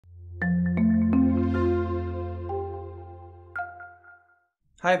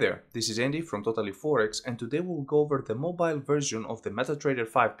Hi there, this is Andy from Totally Forex, and today we'll go over the mobile version of the Metatrader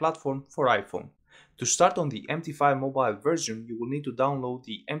 5 platform for iPhone. To start on the MT5 mobile version, you will need to download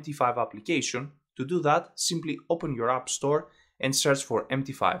the MT5 application. To do that, simply open your app store and search for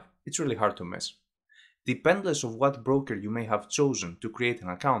MT5. It's really hard to miss. Dependless of what broker you may have chosen to create an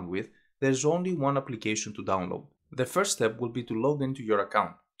account with, there's only one application to download. The first step will be to log into your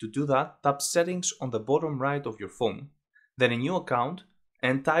account. To do that, tap Settings on the bottom right of your phone, then a new account,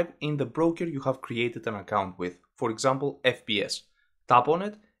 and type in the broker you have created an account with, for example FPS. Tap on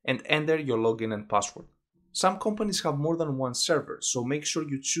it and enter your login and password. Some companies have more than one server, so make sure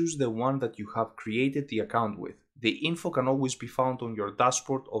you choose the one that you have created the account with. The info can always be found on your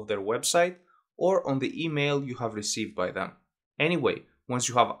dashboard of their website or on the email you have received by them. Anyway, once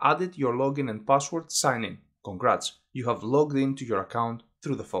you have added your login and password, sign in. Congrats, you have logged into your account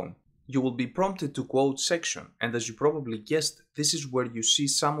through the phone. You will be prompted to quote section, and as you probably guessed, this is where you see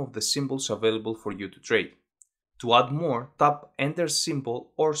some of the symbols available for you to trade. To add more, tap Enter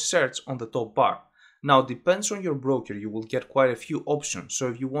Symbol or Search on the top bar. Now, depends on your broker, you will get quite a few options, so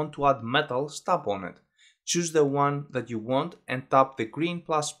if you want to add metals, tap on it. Choose the one that you want and tap the green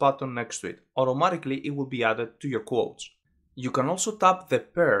plus button next to it. Automatically, it will be added to your quotes. You can also tap the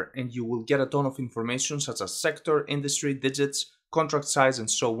pair and you will get a ton of information such as sector, industry, digits, contract size,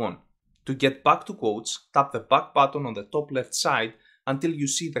 and so on. To get back to quotes, tap the back button on the top left side until you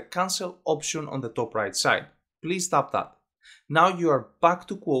see the cancel option on the top right side. Please tap that. Now you are back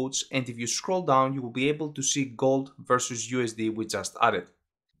to quotes, and if you scroll down you will be able to see gold versus USD we just added.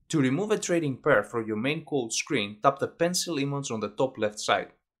 To remove a trading pair from your main quote screen, tap the pencil image on the top left side.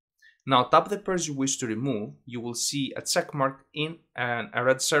 Now tap the pairs you wish to remove, you will see a check mark in a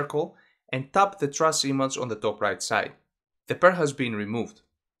red circle, and tap the trash image on the top right side. The pair has been removed.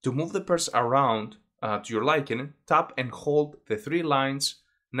 To move the pairs around to your liking, tap and hold the three lines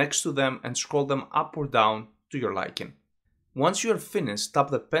next to them and scroll them up or down to your liking. Once you are finished, tap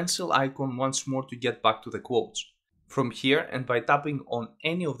the pencil icon once more to get back to the quotes. From here, and by tapping on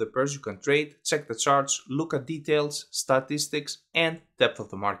any of the pairs you can trade, check the charts, look at details, statistics, and depth of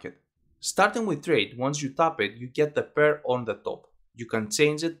the market. Starting with trade, once you tap it, you get the pair on the top. You can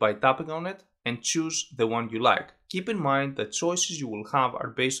change it by tapping on it and choose the one you like. Keep in mind that choices you will have are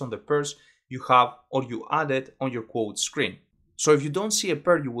based on the pairs you have or you added on your quote screen. So if you don't see a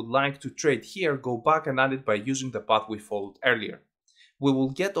pair you would like to trade here, go back and add it by using the path we followed earlier. We will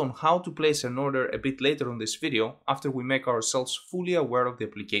get on how to place an order a bit later on this video after we make ourselves fully aware of the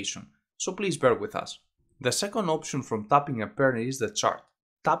application, so please bear with us. The second option from tapping a pair is the chart.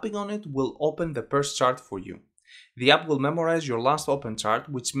 Tapping on it will open the pairs chart for you. The app will memorize your last open chart,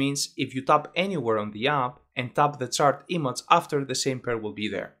 which means if you tap anywhere on the app and tap the chart image after, the same pair will be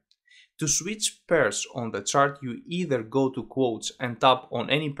there. To switch pairs on the chart, you either go to quotes and tap on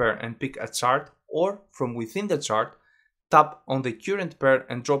any pair and pick a chart, or from within the chart, tap on the current pair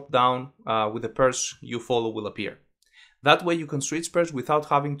and drop down with the pairs you follow will appear. That way you can switch pairs without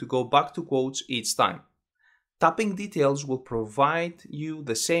having to go back to quotes each time. Tapping details will provide you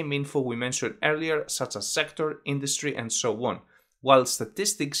the same info we mentioned earlier, such as sector, industry, and so on, while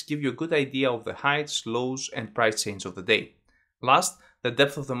statistics give you a good idea of the heights, lows, and price change of the day. Last, the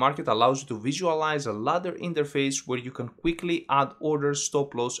depth of the market allows you to visualize a ladder interface where you can quickly add orders,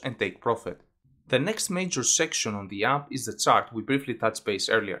 stop loss, and take profit. The next major section on the app is the chart we briefly touched base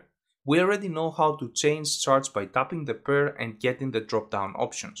earlier. We already know how to change charts by tapping the pair and getting the drop-down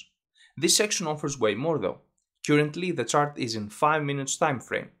options. This section offers way more though. Currently, the chart is in 5 minutes time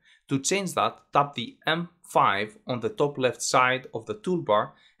frame. To change that, tap the M5 on the top left side of the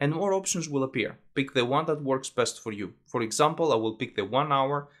toolbar and more options will appear. Pick the one that works best for you. For example, I will pick the 1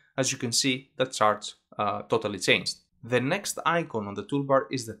 hour. As you can see, the chart's totally changed. The next icon on the toolbar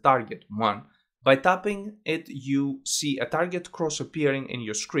is the target one. By tapping it, you see a target cross appearing in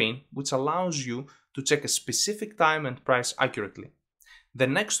your screen, which allows you to check a specific time and price accurately. The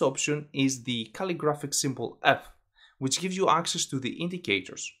next option is the calligraphic symbol F, which gives you access to the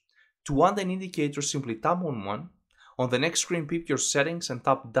indicators. To add an indicator, simply tap on one. On the next screen, pick your settings and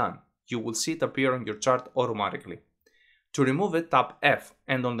tap Done. You will see it appear on your chart automatically. To remove it, tap F,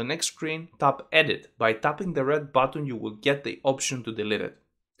 and on the next screen, tap Edit. By tapping the red button, you will get the option to delete it.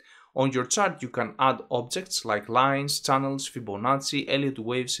 On your chart, you can add objects like lines, channels, Fibonacci, Elliott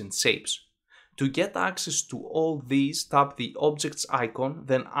waves, and shapes. To get access to all these, tap the objects icon,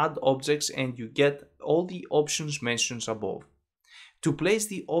 then add objects, and you get all the options mentioned above. To place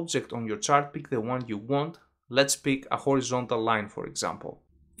the object on your chart, pick the one you want. Let's pick a horizontal line, for example.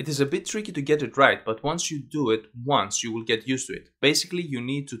 It is a bit tricky to get it right, but once you do it once, you will get used to it. Basically, you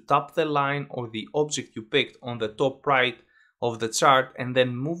need to tap the line or the object you picked on the top right of the chart and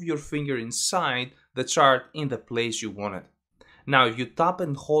then move your finger inside the chart in the place you want it. Now, if you tap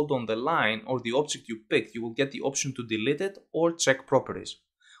and hold on the line or the object you picked, you will get the option to delete it or check properties.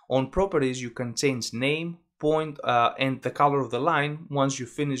 On properties, you can change name, point, and the color of the line. Once you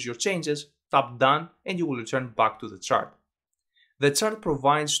finish your changes, tap done and you will return back to the chart. The chart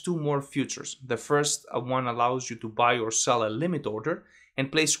provides two more features. The first one allows you to buy or sell a limit order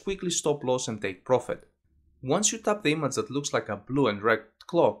and place quickly stop loss and take profit. Once you tap the image that looks like a blue and red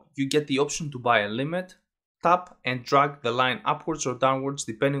clock, you get the option to buy a limit, tap and drag the line upwards or downwards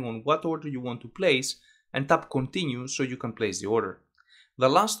depending on what order you want to place, and tap continue so you can place the order. The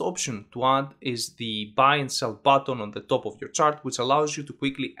last option to add is the buy and sell button on the top of your chart, which allows you to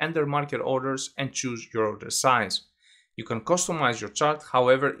quickly enter market orders and choose your order size. You can customize your chart,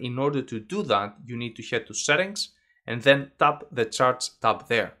 however, in order to do that, you need to head to settings and then tap the charts tab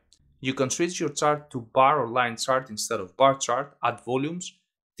there. You can switch your chart to bar or line chart instead of bar chart, add volumes,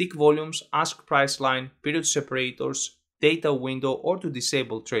 tick volumes, ask price line, period separators, data window, or to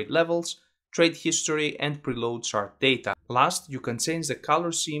disable trade levels, trade history, and preload chart data. Last, you can change the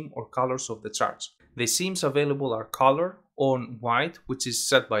color scheme or colors of the charts. The schemes available are color on white, which is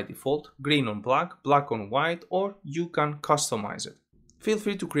set by default, green on black, black on white, or you can customize it. Feel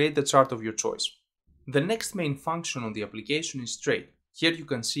free to create the chart of your choice. The next main function on the application is trade. Here you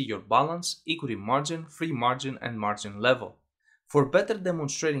can see your balance, equity margin, free margin, and margin level. For better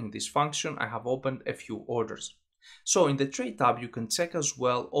demonstrating this function, I have opened a few orders. So in the trade tab, you can check as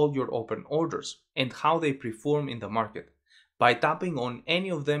well all your open orders and how they perform in the market. By tapping on any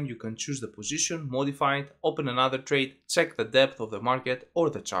of them, you can choose the position, modify it, open another trade, check the depth of the market or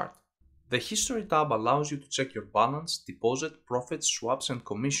the chart. The history tab allows you to check your balance, deposit, profits, swaps, and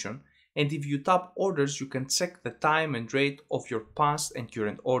commission. And if you tap orders, you can check the time and rate of your past and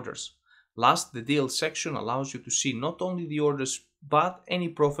current orders. Last, the deal section allows you to see not only the orders, but any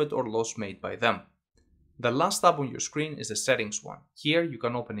profit or loss made by them. The last tab on your screen is the settings one. Here you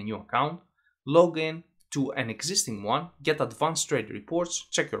can open a new account, log in to an existing one, get advanced trade reports,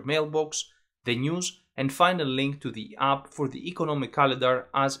 check your mailbox, the news, and find a link to the app for the economic calendar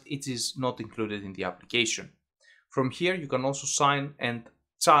as it is not included in the application. From here you can also sign and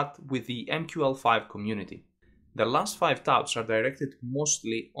chat with the MQL5 community. The last 5 tabs are directed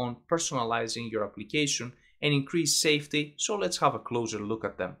mostly on personalizing your application and increase safety, so let's have a closer look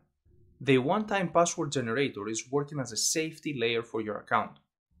at them. The one-time password generator is working as a safety layer for your account.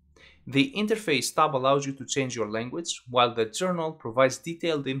 The interface tab allows you to change your language, while the journal provides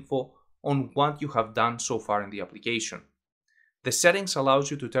detailed info on what you have done so far in the application. The settings allows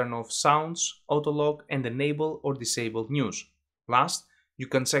you to turn off sounds, autolog, and enable or disable news. Last, you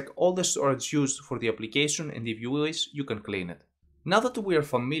can check all the storage used for the application, and if you wish, you can clean it. Now that we are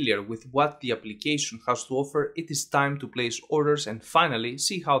familiar with what the application has to offer, it is time to place orders and finally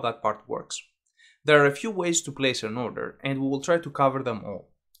see how that part works. There are a few ways to place an order, and we will try to cover them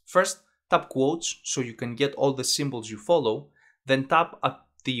all. First, tap quotes so you can get all the symbols you follow, then tap at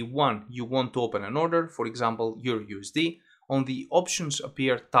the one you want to open an order, for example Euro USD. On the options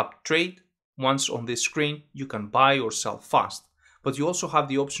appear, tap trade. Once on this screen, you can buy or sell fast, but you also have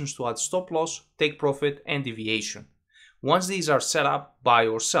the options to add stop loss, take profit, and deviation. Once these are set up, buy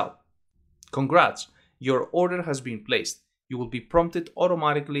or sell. Congrats, your order has been placed. You will be prompted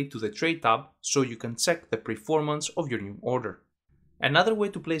automatically to the trade tab so you can check the performance of your new order. Another way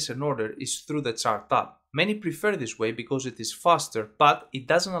to place an order is through the chart tab. Many prefer this way because it is faster, but it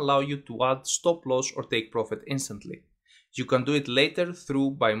doesn't allow you to add stop loss or take profit instantly. You can do it later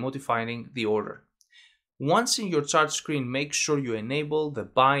by modifying the order. Once in your chart screen, make sure you enable the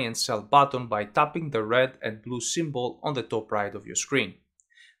buy and sell button by tapping the red and blue symbol on the top right of your screen.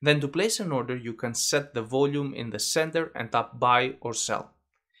 Then to place an order, you can set the volume in the center and tap buy or sell.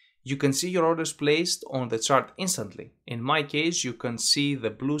 You can see your orders placed on the chart instantly. In my case, you can see the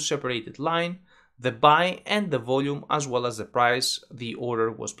blue separated line, the buy and the volume, as well as the price the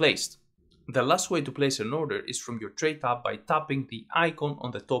order was placed. The last way to place an order is from your trade tab by tapping the icon on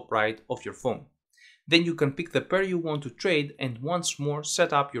the top right of your phone. Then you can pick the pair you want to trade and once more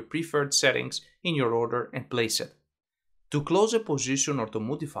set up your preferred settings in your order and place it. To close a position or to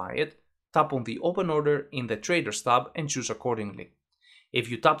modify it, tap on the open order in the traders tab and choose accordingly. If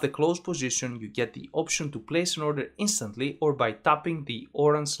you tap the close position, you get the option to place an order instantly, or by tapping the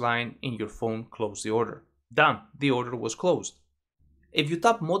orange line in your phone, close the order. Done, the order was closed. If you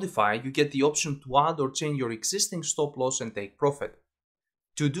tap modify, you get the option to add or change your existing stop loss and take profit.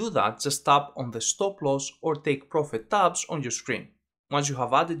 To do that, just tap on the stop loss or take profit tabs on your screen. Once you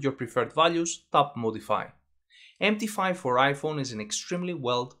have added your preferred values, tap modify. MT5 for iPhone is an extremely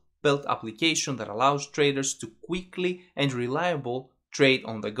well built application that allows traders to quickly and reliably trade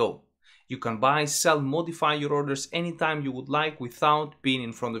on the go. You can buy, sell, modify your orders anytime you would like without being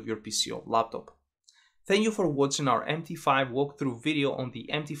in front of your PC or laptop. Thank you for watching our MT5 walkthrough video on the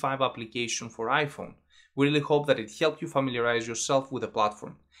MT5 application for iPhone. We really hope that it helped you familiarize yourself with the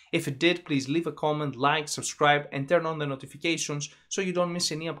platform. If it did, please leave a comment, like, subscribe, and turn on the notifications so you don't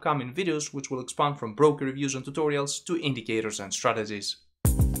miss any upcoming videos which will expand from broker reviews and tutorials to indicators and strategies.